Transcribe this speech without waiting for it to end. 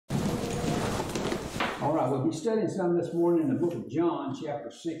All right, we'll be studying some this morning in the book of John, chapter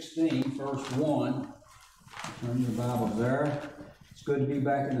 16, verse 1. Turn your Bibles there. It's good to be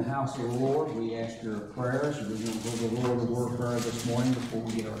back in the house of the Lord. We ask your prayers. We're going to go to the Lord with a word of prayer this morning before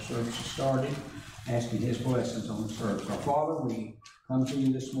we get our service started, asking His blessings on the service. Our Father, we come to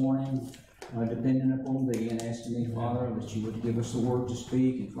you this morning depending upon Thee and asking Thee, Father, that you would give us the word to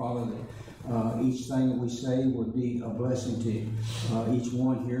speak, and Father, that each thing that we say would be a blessing to each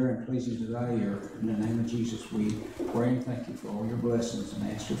one here and pleasing to Thy ear. In the name of Jesus, we pray and thank you for all your blessings and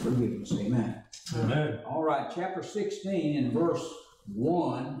ask your forgiveness. Amen. Amen. All right, chapter 16 and verse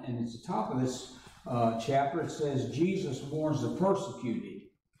 1, and at the top of this chapter it says, Jesus warns the persecuted.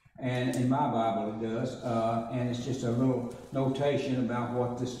 And in my Bible it does, and it's just a little notation about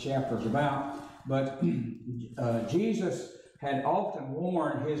what this chapter is about. But Jesus had often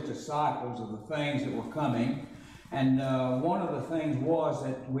warned His disciples of the things that were coming. And one of the things was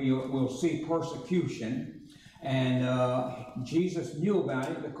that we'll see persecution. And Jesus knew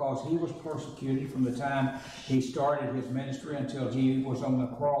about it because He was persecuted from the time He started His ministry until He was on the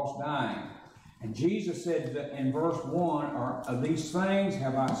cross dying. And Jesus said that in verse 1, these things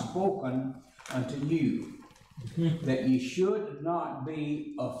have I spoken unto you, that ye should not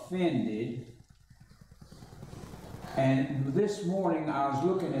be offended. And this morning I was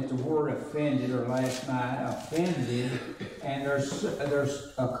looking at the word offended, or last night, offended, and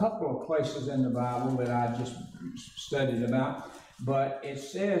there's a couple of places in the Bible that I just studied about, but it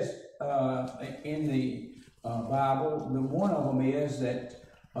says in the Bible, one of them is that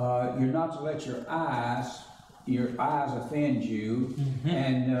you're not to let your eyes offend you,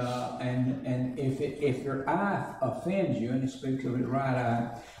 and if your eye offends you, and He speaks of it right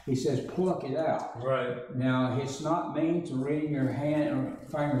eye, He says pluck it out. Right. Now it's not mean to wring your hand or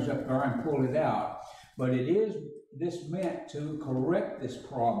fingers up there and pull it out, but it is this meant to correct this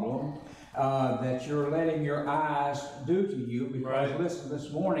problem that you're letting your eyes do to you. Because listen,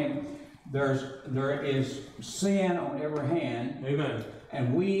 this morning there is sin on every hand. Amen.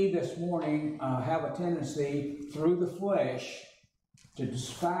 And we this morning have a tendency through the flesh to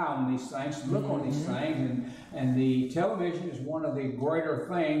spy on these things, to look on these things, and the television is one of the greater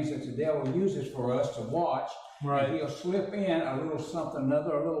things that the devil uses for us to watch. Right. And he'll slip in a little something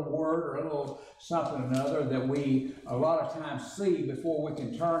another, a little word or a little something another that we a lot of times see before we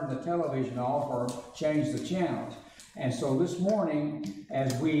can turn the television off or change the channels. And so this morning,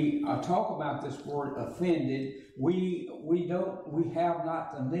 as we talk about this word offended, we have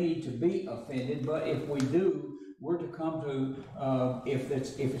not the need to be offended, but if we do, we're to come to, if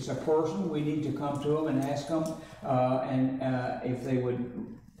it's a person, we need to come to them and ask them,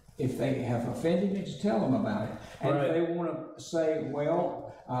 if they have offended me, to tell them about it. And if they want to say,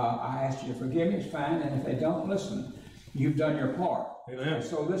 well, I asked you to forgive me, it's fine, and if they don't, listen, you've done your part. Amen.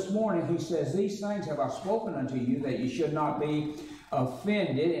 So this morning He says, these things have I spoken unto you, that you should not be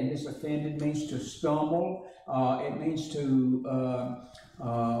offended. And this offended means to stumble. It means to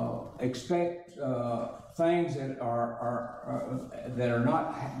expect things that are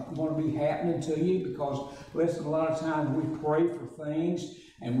not going to be happening to you. Because listen, a lot of times we pray for things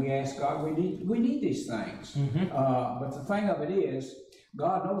and we ask God, we need these things. But the thing of it is,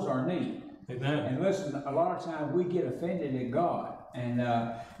 God knows our need. Amen. And listen, a lot of times we get offended at God. And,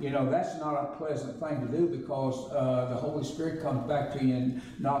 that's not a pleasant thing to do, because the Holy Spirit comes back to you and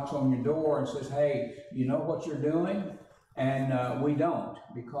knocks on your door and says, hey, you know what you're doing? And we don't.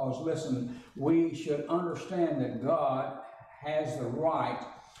 Because, listen, we should understand that God has the right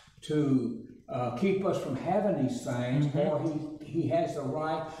to keep us from having these things, or He has the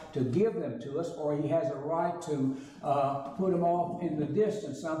right to give them to us, or He has a right to put them off in the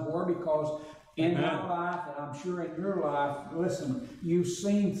distance somewhere. Because in my life, and I'm sure in your life, listen, you've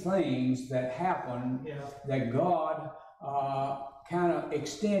seen things that happen that God kind of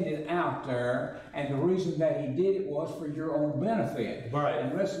extended out there, and the reason that He did it was for your own benefit. Right.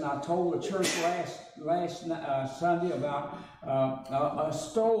 And listen, I told the church last Sunday about a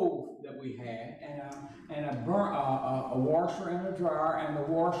stove that we had, and a washer and a dryer, and the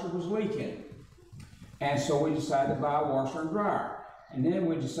washer was leaking. And so we decided to buy a washer and dryer. And then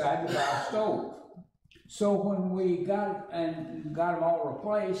we decided to buy a stove. So when we got them all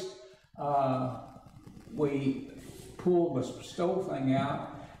replaced, we pulled the stove thing out,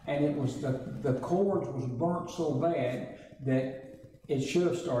 and it was the cords was burnt so bad that it should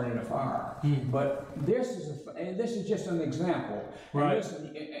have started a fire. But this is just an example. Right. And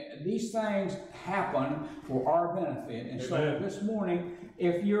listen, these things happen for our benefit. And so this morning,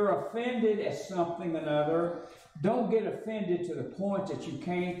 if you're offended at something or another, don't get offended to the point that you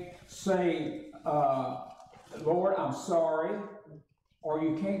can't say, Lord, I'm sorry. or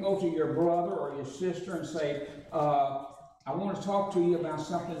you can't go to your brother or your sister and say, I want to talk to you about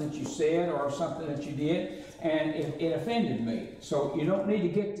something that you said or something that you did, and it offended me. So you don't need to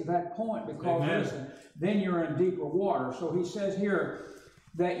get to that point, because listen, then you're in deeper water. So he says here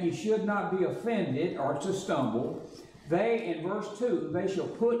that you should not be offended or to stumble. They, in verse 2, they shall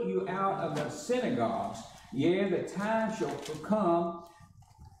put you out of the synagogues. Yea, the time shall come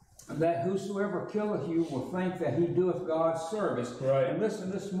that whosoever killeth you will think that he doeth God's service. Right. And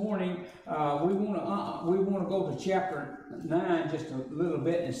listen, this morning we want to go to chapter 9 just a little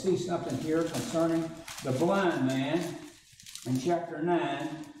bit and see something here concerning the blind man in chapter 9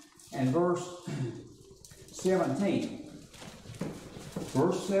 and verse 17.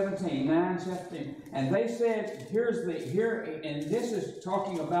 Verse 17, 9, 17. And they said, and this is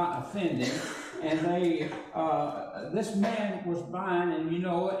talking about offending. And this man was blind, and you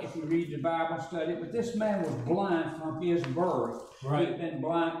know it if you read the Bible study, but this man was blind from his birth. Right. He had been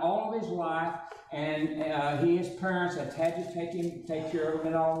blind all of his life, and his parents had to take care of him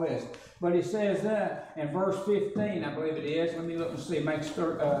and all this. But he says that in verse 15, I believe it is. Let me look and see. Make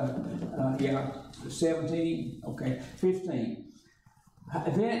sure, 17, okay, 15.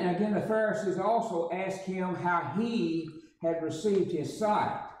 Then again, the Pharisees also asked him how he had received his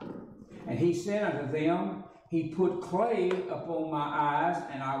sight. And he said unto them, He put clay upon my eyes,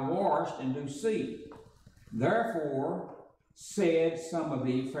 and I washed, and do see. Therefore said some of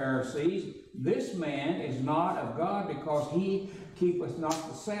the Pharisees, This man is not of God, because he keepeth not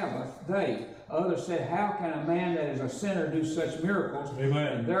the Sabbath day. Others said, How can a man that is a sinner do such miracles?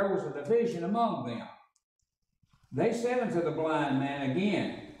 Amen. And there was a division among them. They said unto the blind man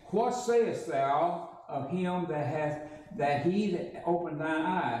again, What sayest thou of him that he opened thine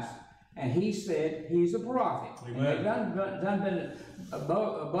eyes? And he said, He's a prophet. Amen. And they done been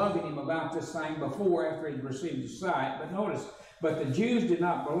bugging him about this thing before, after he'd received his sight. But notice, but the Jews did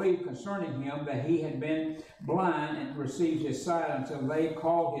not believe concerning him that he had been blind and received his sight, until they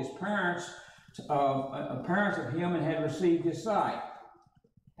called his parents of him and had received his sight.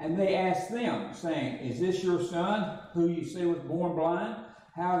 And they asked them, saying, Is this your son, who you say was born blind?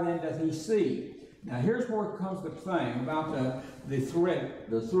 How then doth he see? Now here's where comes the thing about the threat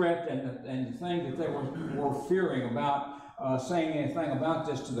and the thing that they were fearing about saying anything about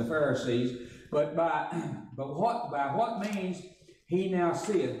this to the Pharisees. But by what means he now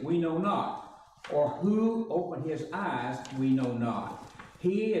seeth, we know not, or who opened his eyes, we know not.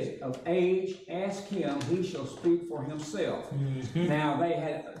 He is of age, ask him, he shall speak for himself. Mm-hmm. Now they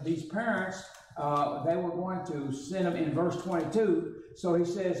had these parents, they were going to send him in verse 22. So he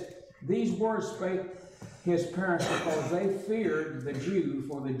says, These words spake his parents because they feared the Jew,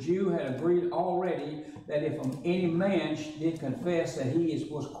 for the Jew had agreed already that if any man did confess that he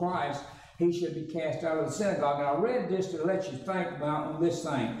was Christ, he should be cast out of the synagogue. And I read this to let you think about on this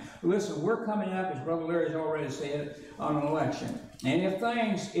thing. Listen, we're coming up, as Brother Larry's already said, on an election. And if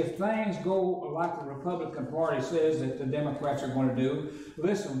things go like the Republican Party says that the Democrats are going to do,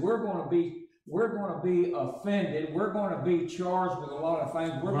 listen, we're going to be offended. We're going to be charged with a lot of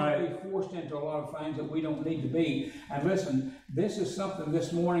things. We're going to be forced into a lot of things that we don't need to be. And listen, this is something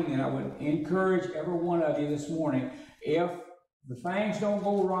this morning that I would encourage every one of you this morning. If the things don't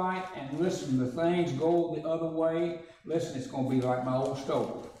go right, and listen, the things go the other way, listen, it's going to be like my old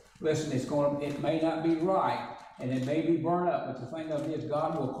stove. Listen, it may not be right, and it may be burnt up, but the thing of it is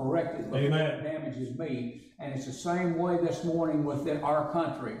God will correct it before the damage is made. And it's the same way this morning within our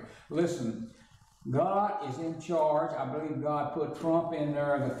country. Listen, God is in charge. I believe God put Trump in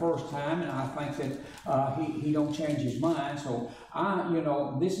there the first time, and I think that he don't change his mind. So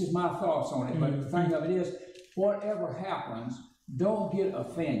this is my thoughts on it. But the thing of it is, whatever happens, don't get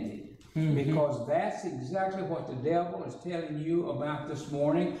offended, because that's exactly what the devil is telling you about this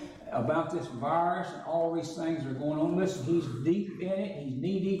morning, about this virus and all these things that are going on. Listen, he's deep in it. He's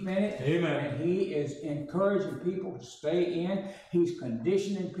knee-deep in it. Amen. And he is encouraging people to stay in. He's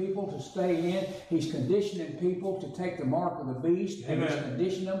conditioning people to stay in. He's conditioning people to take the mark of the beast. Amen. And he's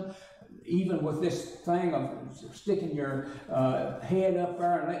conditioning them, even with this thing of sticking your head up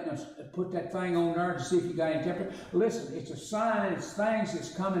there and letting us put that thing on there to see if you got any temperature. Listen, it's a sign. It's things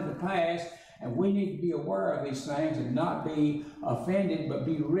that's coming to pass. And we need to be aware of these things and not be offended, but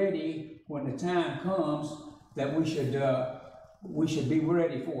be ready when the time comes that we should be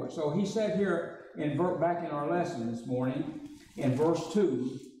ready for it. So he said here back in our lesson this morning in verse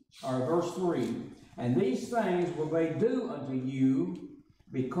 2 or verse 3, and these things will they do unto you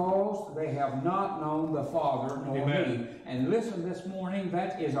because they have not known the Father nor me. And listen, this morning,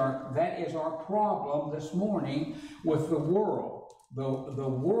 that is our problem this morning with the world. The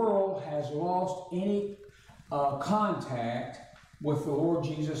world has lost any contact with the Lord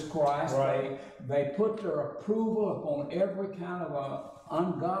Jesus Christ. Right. They put their approval upon every kind of a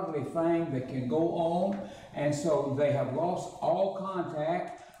ungodly thing that can go on, and so they have lost all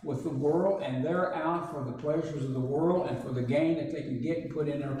contact with the world, and they're out for the pleasures of the world and for the gain that they can get and put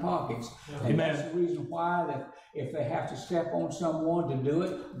in their pockets. And that's the reason why that if they have to step on someone to do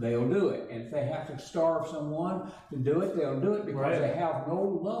it, they'll do it. And if they have to starve someone to do it, they'll do it, because they have no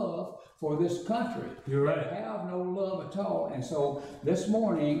love for this country. You're right. They have no love at all. And so this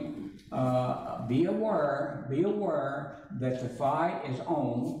morning, be aware that the fight is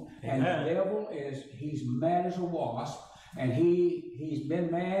on. And the devil he's mad as a wasp, and he's been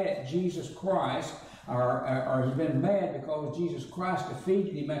mad at Jesus Christ, or he's been mad because Jesus Christ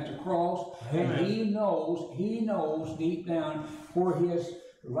defeated him at the cross. Amen. And he knows deep down where his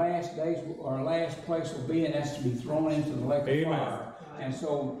last days or last place will be, and that's to be thrown into the lake of fire. And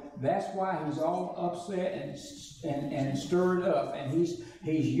so that's why he's all upset and stirred up, and he's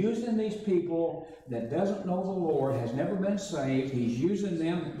using these people that doesn't know the Lord, has never been saved. He's using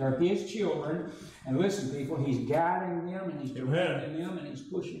them; they're his children. And listen, people, he's guiding them, and he's directing them, and he's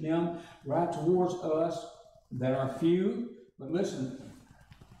pushing them right towards us that are few. But listen,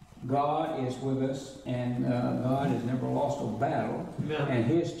 God is with us, and God has never lost a battle. Amen. And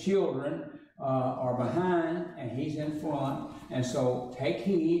his children are behind, and he's in front. And so take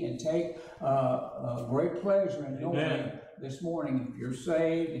heed and take great pleasure in knowing this morning, if you're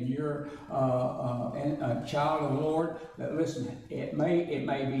saved and you're a child of the Lord, that listen, it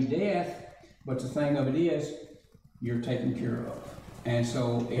may be death, but the thing of it is, you're taken care of. And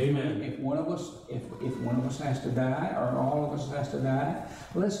so if one of us has to die, or all of us has to die,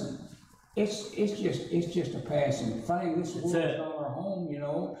 listen, it's just a passing thing. This world is not our home, you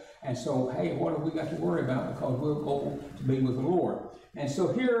know. And so, hey, what have we got to worry about? Because we'll go to be with the Lord. And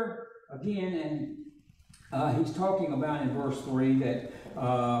so here again, and he's talking about in verse 3 that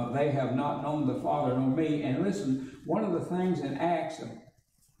they have not known the Father nor me. And listen, one of the things in Acts,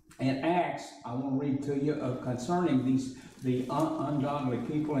 I want to read to you concerning the ungodly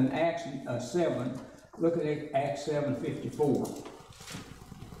people in Acts 7. Look at Acts 7:54.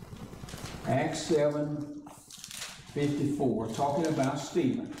 Acts 7:54, talking about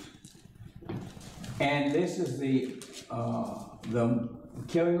Stephen. And this is the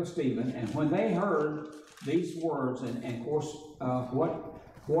killing of Stephen. And when they heard these words, and of course,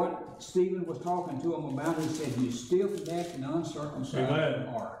 what Stephen was talking to them about, he said, "You stiff-necked and uncircumcised in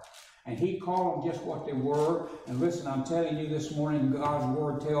heart." And he called them just what they were. And listen, I'm telling you this morning, God's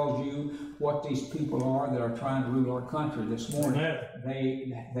word tells you what these people are that are trying to rule our country this morning.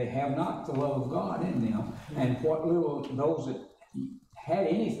 They have not the love of God in them. And what little those that had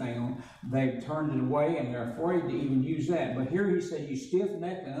anything on, they've turned it away, and they're afraid to even use that. But here he said, "You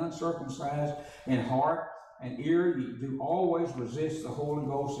stiff-necked and uncircumcised in heart and ear, you do always resist the Holy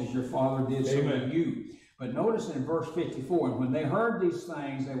Ghost as your Father did so with you." But notice in verse 54, "And when they heard these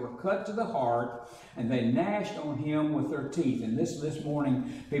things, they were cut to the heart, and they gnashed on him with their teeth." And this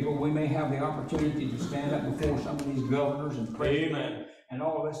morning, people, we may have the opportunity to stand up before some of these governors and presidents and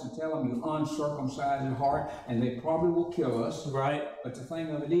all this and tell them, "You uncircumcised in heart," and they probably will kill us. Right. But the thing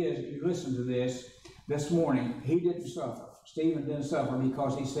of it is, if you listen to this morning, he didn't suffer. Stephen didn't suffer,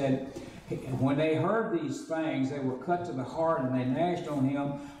 because he said, when they heard these things, they were cut to the heart, and they gnashed on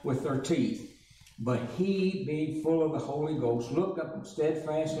him with their teeth. But he, being full of the Holy Ghost, looked up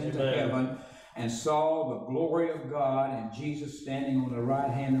steadfastly into heaven, and saw the glory of God, and Jesus standing on the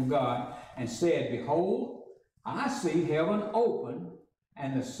right hand of God, and said, "Behold, I see heaven open,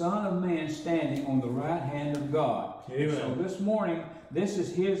 and the Son of Man standing on the right hand of God." Amen. So this morning, this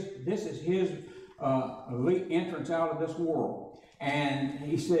is his entrance out of this world. And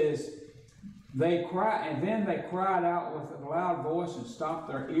he says, then they cried out with a loud voice, and stopped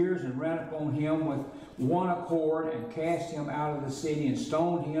their ears, and ran upon him with one accord, and cast him out of the city, and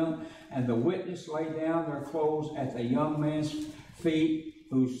stoned him. And the witness laid down their clothes at the young man's feet,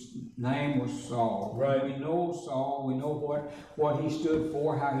 whose name was Saul. Right. We know Saul. We know what he stood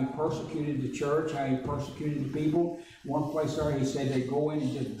for, how he persecuted the church, how he persecuted the people. One place there, he said they'd go in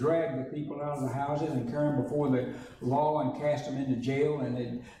and just drag the people out of the houses and carry them before the law and cast them into jail,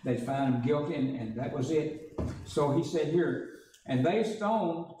 and they'd find them guilty, and that was it. So he said here, "And they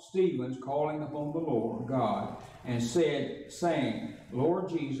stoned Stephen, calling upon the Lord God, and saying, Lord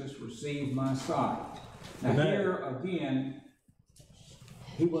Jesus, receive my sight." Now here again,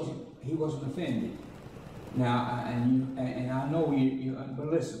 he wasn't offended. Now, and I know you, but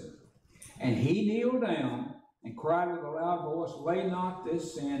listen. "And he kneeled down and cried with a loud voice, Lay not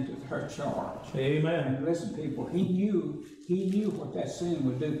this sin to their charge." Amen. And listen, people, he knew what that sin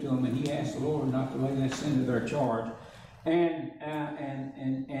would do to him, and he asked the Lord not to lay that sin to their charge. And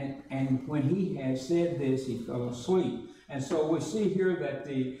when he had said this, he fell asleep. And so we see here that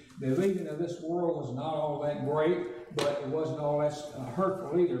the leaving of this world was not all that great, but it wasn't all that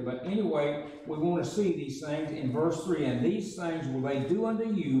hurtful either. But anyway, we want to see these things in verse 3. And these things will they do unto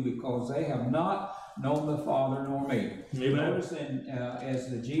you, because they have not known the Father nor me. Amen. Notice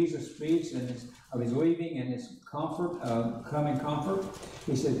as Jesus speaks and of his leaving and his comfort, coming comfort,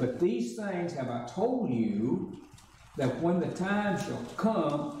 he says, but these things have I told you, that when the time shall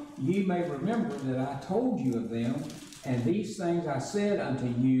come, ye may remember that I told you of them. And these things I said unto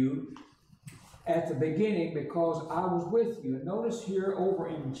you at the beginning, because I was with you. And notice here over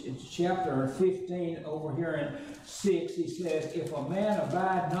in chapter 15, over here in 6, he says, if a man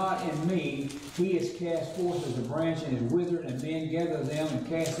abide not in me, he is cast forth as a branch and is withered, and men gather them and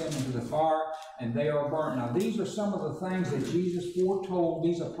cast them into the fire, and they are burnt. Now these are some of the things that Jesus foretold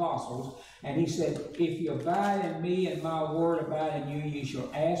these apostles. And he said, if you abide in me and my word abide in you, you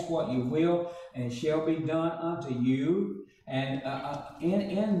shall ask what you will, and it shall be done unto you. And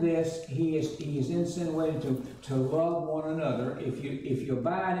in this, he is insinuated to love one another. If you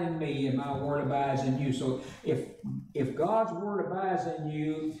abide in me and my word abides in you. So if God's word abides in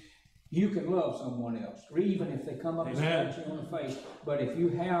you, you can love someone else, or even if they come up and slap you on the face. But if you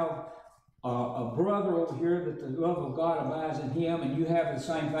have a brother over here that the love of God abides in him, and you have the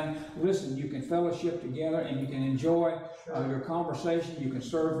same thing, listen, you can fellowship together, and you can enjoy your conversation, you can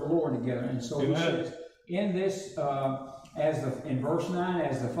serve the Lord together. And so he says, in this, in verse 9,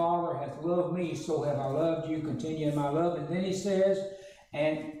 as the Father hath loved me, so have I loved you, continue in my love. And then he says,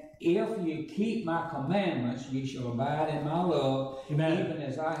 and if ye keep my commandments, ye shall abide in my love, even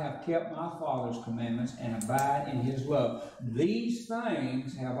as I have kept my Father's commandments and abide in his love. These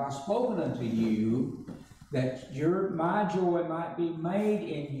things have I spoken unto you, that my joy might be made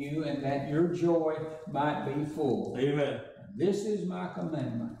in you, and that your joy might be full. Amen. This is my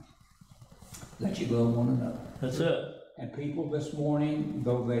commandment, that you love one another. That's it. And people this morning,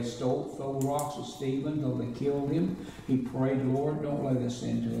 though they throw rocks at Stephen, though they killed him, he prayed, Lord, don't let this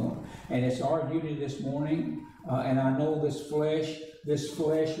sin to him. And it's our duty this morning, and I know this flesh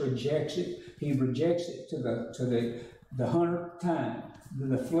rejects it. He rejects it to the 100th time.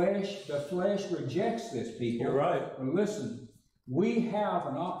 The flesh rejects this, people. You're right. But listen, we have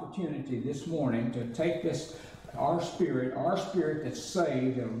an opportunity this morning to take this, our spirit that's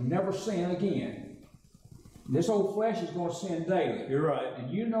saved, that'll never sin again. This old flesh is going to sin daily. You're right.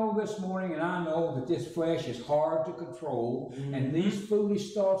 And you know this morning, and I know that this flesh is hard to control. And these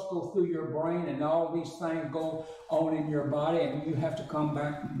foolish thoughts go through your brain, and all these things go on in your body, and you have to come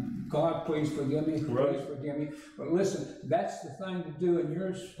back. God, please forgive me. Please forgive me. But listen, that's the thing to do, and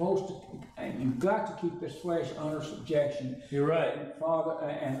you're supposed to, and you've got to keep this flesh under subjection. You're right. And Father,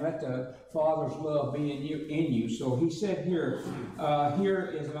 and let the Father's love be in you. So he said here, here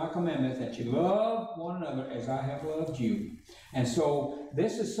is my commandment, that you love one another as I have loved you. And so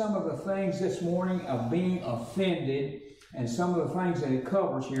this is some of the things this morning of being offended, and some of the things that it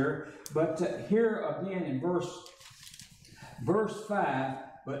covers here. But here again in verse 5,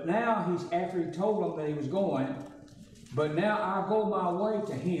 but now he's, after he told them that he was going, but now I go my way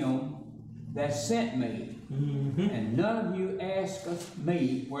to him that sent me, and none of you asketh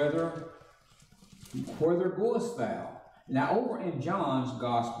me, whither goest thou? Now over in John's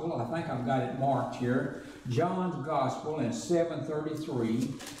Gospel, I think I've got it marked here, John's Gospel in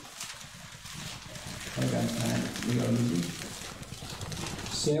 7:33. I got to find it real easy.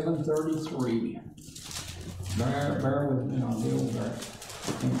 7:33. Bear with me, I'll deal with that.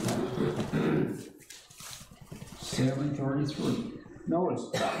 7:33. Notice,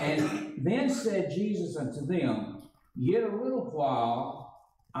 and then said Jesus unto them, yet a little while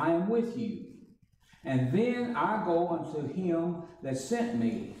I am with you, and then I go unto him that sent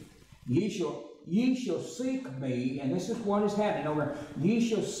me. Ye shall seek me, and this is what is happening over. Ye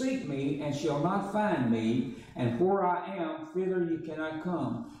shall seek me, and shall not find me, and where I am, thither ye cannot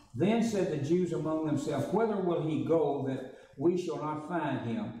come. Then said the Jews among themselves, whither will he go that we shall not find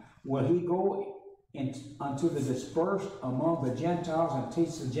him? Will he go unto the dispersed among the Gentiles and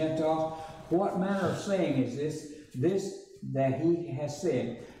teach the Gentiles? What manner of saying is this? This that he has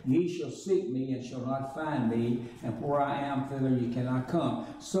said, ye shall seek me and shall not find me, and where I am, thither ye cannot come.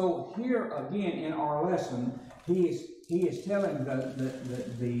 So here again in our lesson, he is telling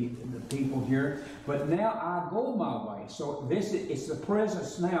the people here, but now I go my way. So it's the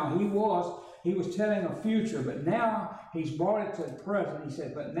presence now. He was telling a future, but now he's brought it to the present. He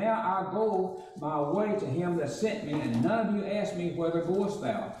said, but now I go my way to him that sent me, and none of you ask me, whither goest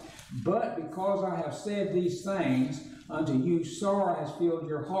thou? But because I have said these things unto you, sorrow has filled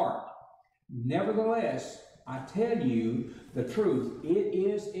your heart. Nevertheless, I tell you the truth. It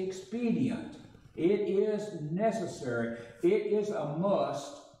is expedient. It is necessary. It is a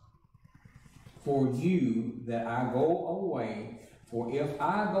must for you that I go away. For if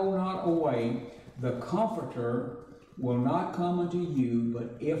I go not away, the Comforter will not come unto you,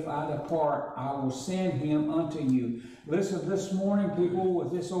 but if I depart, I will send him unto you. Listen, this morning, people,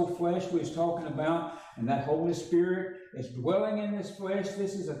 with this old flesh we was talking about, and that Holy Spirit is dwelling in this flesh.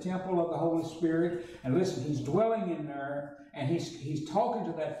 This is a temple of the Holy Spirit. And listen, he's dwelling in there, and he's talking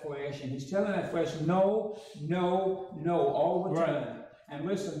to that flesh, and he's telling that flesh, no, no, no, all the time. Right. And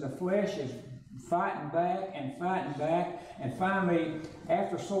listen, the flesh is fighting back, and finally,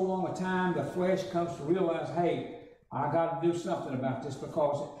 after so long a time, the flesh comes to realize, hey, I got to do something about this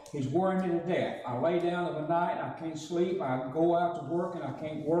because he's worrying me to death. I lay down of a night, I can't sleep. I go out to work and I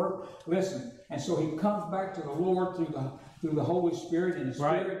can't work. Listen, and so he comes back to the Lord through the Holy Spirit, and the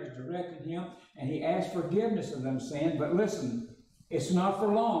Spirit is directing him, and he asks forgiveness of them sin. But listen, it's not for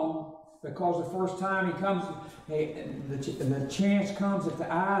long, because the first time he comes, the chance comes that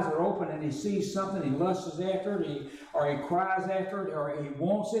the eyes are open and he sees something, he lusts after it, or he cries after it, or he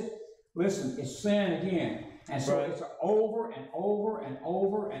wants it. Listen, it's sin again. And so it's over and over and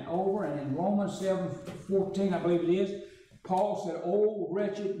over and over. And in Romans 7:14, I believe it is, Paul said, "O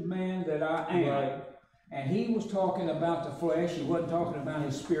wretched man that I am." Right. And he was talking about the flesh. He wasn't talking about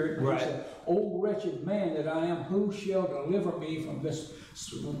his spirit. But he said, "O wretched man that I am, who shall deliver me from this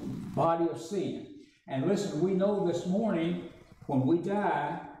body of sin?" And listen, we know this morning, when we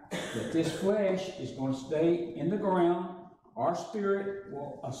die, that this flesh is going to stay in the ground. Our spirit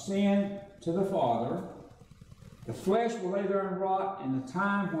will ascend to the Father. The flesh will lay there and rot. In the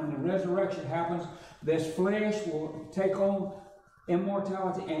time when the resurrection happens, this flesh will take on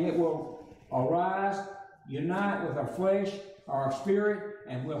immortality, and it will arise, unite with our flesh, our spirit,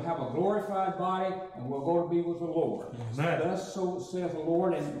 and we'll have a glorified body, and we'll go to be with the Lord. Thus so saith the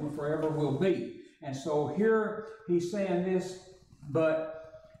Lord, and forever will be. And so here he's saying this, but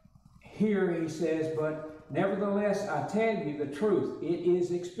here he says, but nevertheless, I tell you the truth. It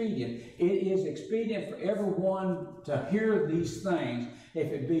is expedient. It is expedient for everyone to hear these things.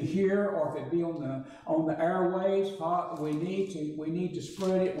 If it be here or if it be on the airwaves, we need to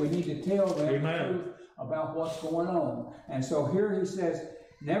spread it. We need to tell them the truth about what's going on. And so here he says,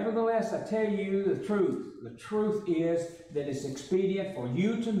 nevertheless, I tell you the truth. The truth is that it's expedient for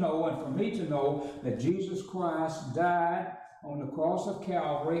you to know and for me to know that Jesus Christ died on the cross of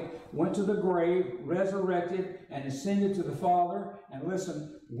Calvary, went to the grave, resurrected, and ascended to the Father. And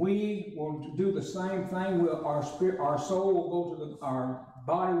listen, we will do the same thing. Our soul will go to our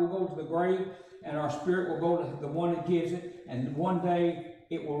body will go to the grave, and our spirit will go to the one that gives it. And one day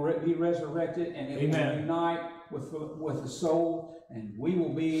it will be resurrected, and it will unite with the soul, and we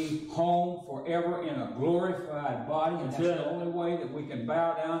will be home forever in a glorified body. And that's the only way that we can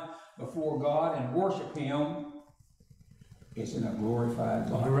bow down before God and worship Him. It's in a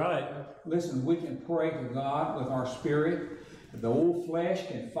glorified body. Right. Listen, we can pray to God with our spirit. The old flesh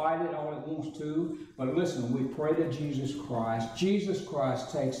can fight it all it wants to. But listen, we pray to Jesus Christ. Jesus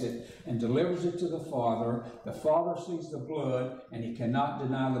Christ takes it and delivers it to the Father. The Father sees the blood, and He cannot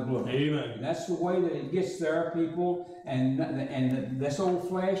deny the blood. Amen. And that's the way that it gets there, people. And this old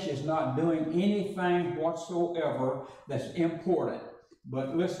flesh is not doing anything whatsoever that's important.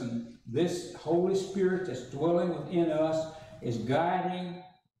 But listen, this Holy Spirit that's dwelling within us is guiding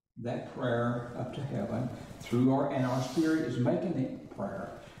that prayer up to heaven and our spirit is making the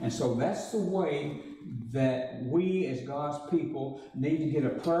prayer. And so that's the way that we as God's people need to get a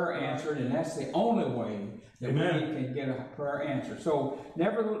prayer answered, and that's the only way that we can get a prayer answered. So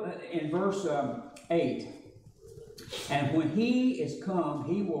in verse 8, and when He is come,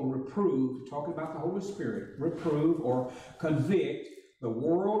 He will reprove, talking about the Holy Spirit, reprove or convict the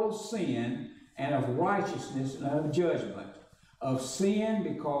world of sin and of righteousness and of judgment. Of sin,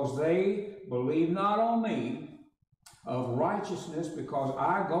 because they believe not on me. Of righteousness, because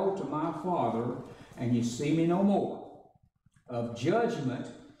I go to my Father, and you see me no more. Of judgment,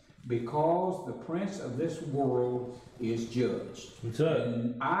 because the prince of this world is judged.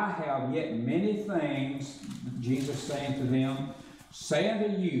 And I have yet many things, Jesus saying to them, say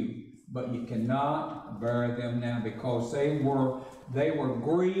unto you, but you cannot bear them now, because they were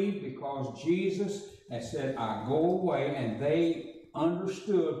grieved because Jesus had said, I go away, and they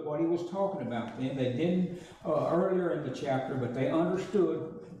understood what He was talking about then. They didn't earlier in the chapter, but they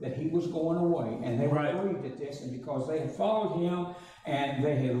understood that He was going away, and they were grieved at this, and because they had followed Him, and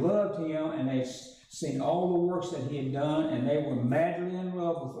they had loved Him, and they seen all the works that he had done, and they were madly in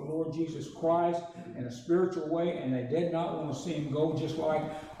love with the Lord Jesus Christ in a spiritual way, and they did not want to see him go, just like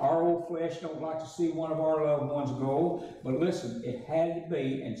our old flesh don't like to see one of our loved ones go. But listen, it had to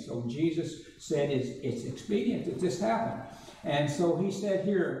be, and so Jesus said it's expedient that this happen. And so he said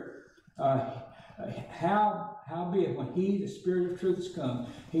here, howbeit when he, the Spirit of truth, is come,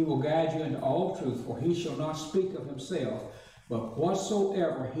 he will guide you into all truth, for he shall not speak of himself, but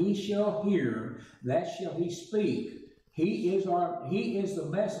whatsoever he shall hear, that shall he speak. He is the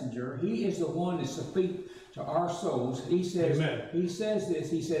messenger. He is the one that speaks to our souls. He says, Amen. He says this,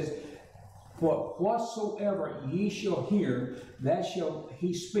 he says, whatsoever ye shall hear, that shall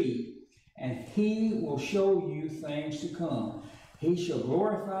he speak, and he will show you things to come. He shall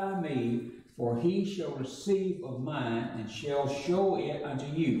glorify me, for he shall receive of mine, and shall show it unto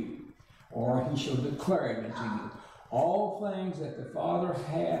you, or he shall declare it unto you. All things that the Father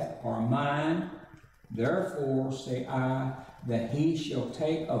hath are mine, therefore say I, that he shall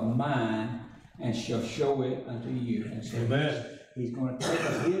take of mine, and shall show it unto you. And so he's going to take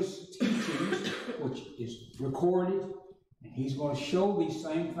of his teachings, which is recorded, and he's going to show these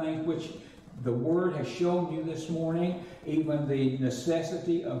same things which the Word has shown you this morning, even the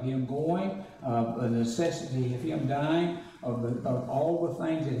necessity of him going, the necessity of him dying, of all the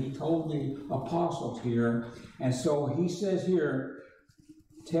things that he told the apostles here. And so he says here,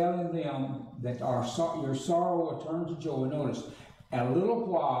 telling them that your sorrow will turn to joy. Notice, a little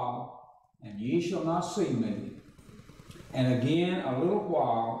while, and ye shall not see me. And again, a little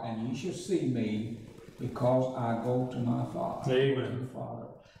while, and ye shall see me, because I go to my Father. Amen. To the Father.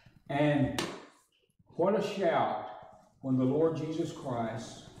 And what a shout when the Lord Jesus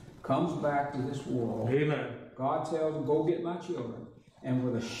Christ comes back to this world. Amen. God tells him, go get my children. And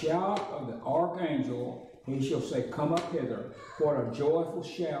with a shout of the archangel, he shall say, come up hither. What a joyful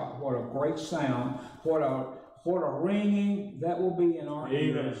shout. What a great sound. What a ringing that will be in our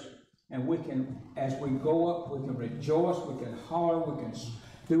ears. And we can, as we go up, we can rejoice, we can holler, we can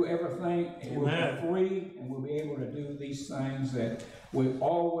do everything, and we'll be free, and we'll be able to do these things that we've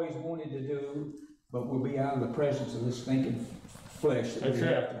always wanted to do, but we'll be out of the presence of this stinking flesh that we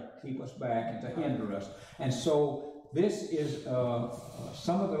have to keep us back and to hinder us. And so this is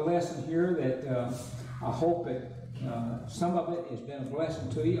some of the lesson here that I hope that some of it has been a blessing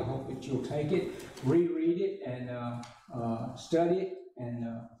to you. I hope that you'll take it, reread it, and study it,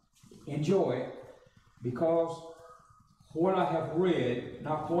 and enjoy it, because what I have read,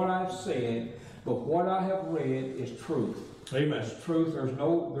 not what I've said, but what I have read is truth. Amen. It's truth. There's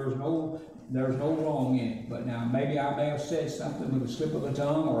no wrong in it. But now maybe I may have said something with a slip of the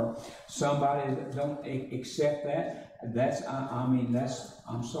tongue, or somebody that don't accept that.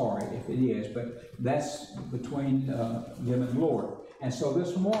 I'm sorry if it is, but that's between them and the Lord. And so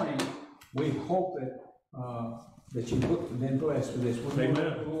this morning we hope that you've been blessed with this. We're going to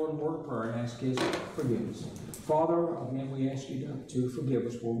let the Lord word of prayer and ask his forgiveness. Father, again, we ask you to forgive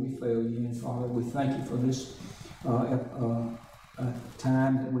us where we fail you. And Father, we thank you for this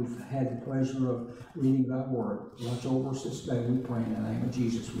time that we've had the pleasure of reading thy word. Watch over us this day, we pray in the name of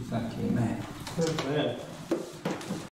Jesus. We thank you. Amen. Amen.